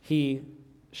 He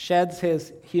sheds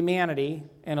his humanity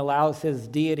and allows his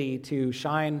deity to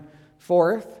shine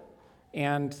forth,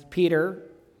 and Peter,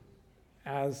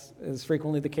 as is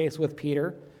frequently the case with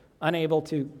Peter, unable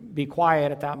to be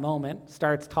quiet at that moment,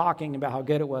 starts talking about how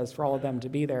good it was for all of them to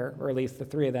be there, or at least the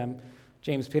three of them,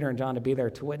 James, Peter, and John, to be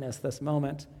there to witness this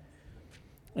moment.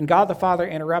 And God the Father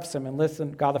interrupts him, and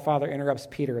listen, God the Father interrupts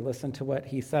Peter. Listen to what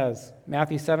he says.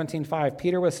 Matthew 17:5,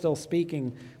 Peter was still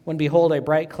speaking when, behold, a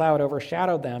bright cloud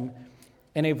overshadowed them,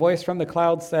 and a voice from the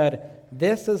cloud said,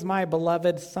 this is my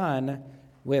beloved Son,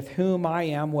 with whom I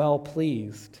am well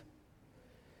pleased.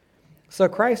 So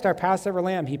Christ, our Passover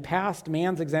lamb, he passed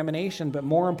man's examination, but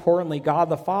more importantly, God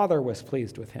the Father was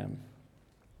pleased with him.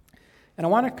 And I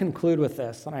want to conclude with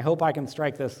this, and I hope I can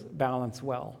strike this balance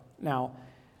well. Now,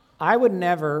 I would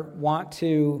never want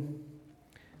to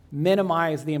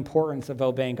minimize the importance of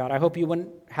obeying God. I hope you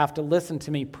wouldn't have to listen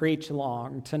to me preach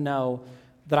long to know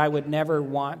that I would never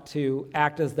want to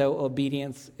act as though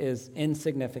obedience is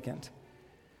insignificant.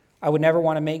 I would never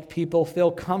want to make people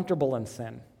feel comfortable in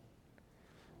sin.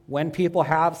 When people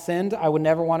have sinned, I would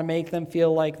never want to make them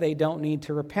feel like they don't need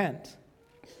to repent.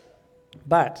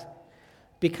 But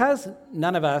because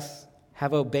none of us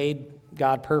have obeyed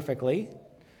God perfectly,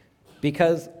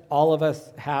 because all of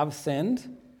us have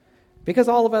sinned, because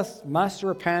all of us must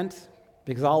repent,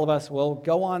 because all of us will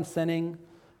go on sinning,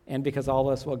 and because all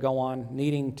of us will go on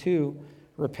needing to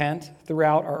repent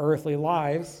throughout our earthly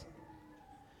lives,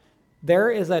 there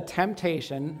is a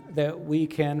temptation that we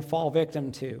can fall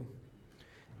victim to.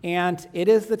 And it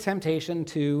is the temptation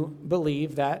to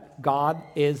believe that God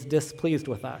is displeased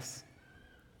with us.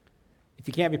 If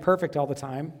you can't be perfect all the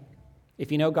time,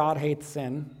 if you know God hates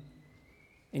sin,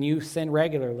 and you sin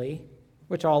regularly,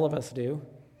 which all of us do,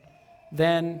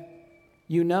 then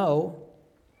you know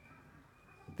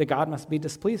that God must be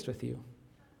displeased with you.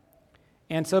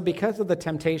 And so because of the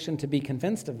temptation to be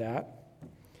convinced of that,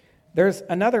 there's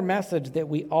another message that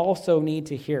we also need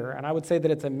to hear, and I would say that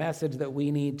it's a message that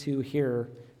we need to hear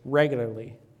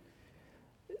regularly.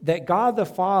 That God the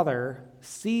Father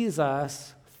sees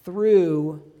us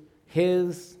through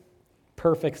his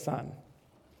perfect Son,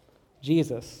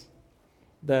 Jesus,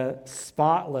 the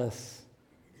spotless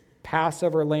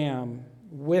Passover lamb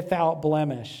without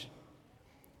blemish.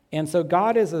 And so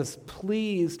God is as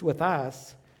pleased with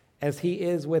us as he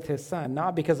is with his Son,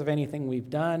 not because of anything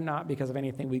we've done, not because of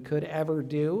anything we could ever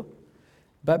do,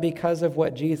 but because of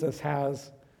what Jesus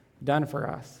has done for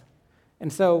us.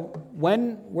 And so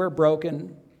when we're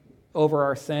broken over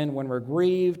our sin, when we're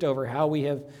grieved over how we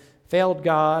have failed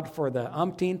God for the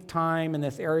umpteenth time in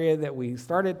this area that we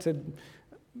started to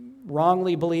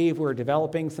wrongly believe we're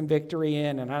developing some victory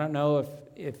in, and I don't know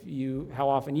how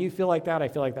often you feel like that. I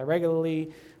feel like that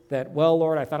regularly, that, well,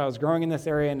 Lord, I thought I was growing in this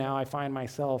area, and now I find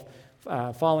myself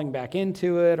falling back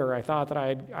into it, or I thought that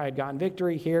I had gotten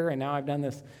victory here, and now I've done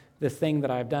this thing that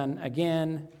I've done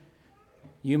again.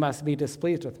 You must be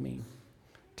displeased with me.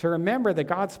 To remember that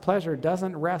God's pleasure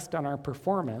doesn't rest on our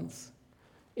performance.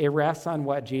 It rests on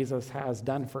what Jesus has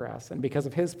done for us. And because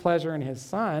of his pleasure in his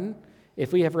Son,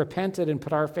 if we have repented and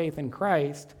put our faith in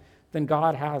Christ, then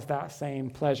God has that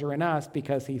same pleasure in us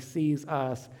because he sees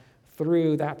us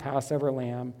through that Passover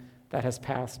lamb that has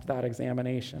passed that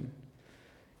examination.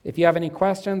 If you have any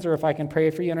questions or if I can pray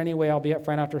for you in any way, I'll be up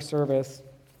front after service,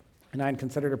 and I'd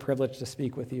consider it a privilege to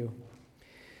speak with you.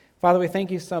 Father, we thank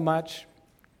you so much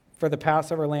for the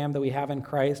Passover lamb that we have in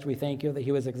Christ. We thank you that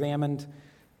he was examined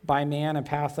by man and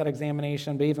passed that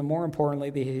examination, but even more importantly,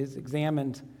 that he is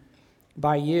examined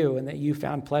by you and that you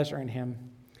found pleasure in him.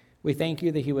 We thank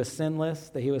you that he was sinless,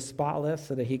 that he was spotless,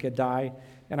 so that he could die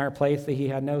in our place, that he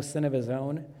had no sin of his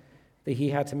own, that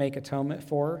he had to make atonement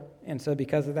for, and so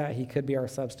because of that, he could be our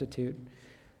substitute.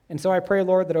 And so I pray,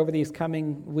 Lord, that over these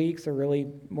coming weeks, or really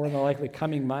more than likely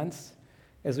coming months,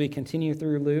 as we continue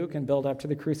through Luke and build up to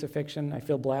the crucifixion, I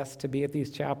feel blessed to be at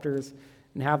these chapters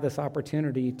and have this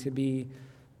opportunity to be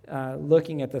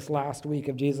looking at this last week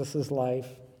of Jesus' life.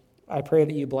 I pray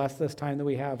that you bless this time that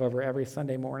we have over every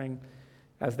Sunday morning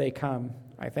as they come.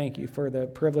 I thank you for the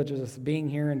privileges of being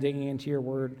here and digging into your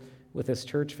word with this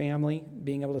church family,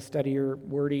 being able to study your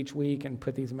word each week and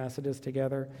put these messages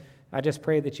together. I just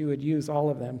pray that you would use all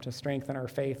of them to strengthen our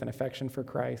faith and affection for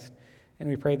Christ. And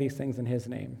we pray these things in his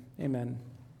name. Amen.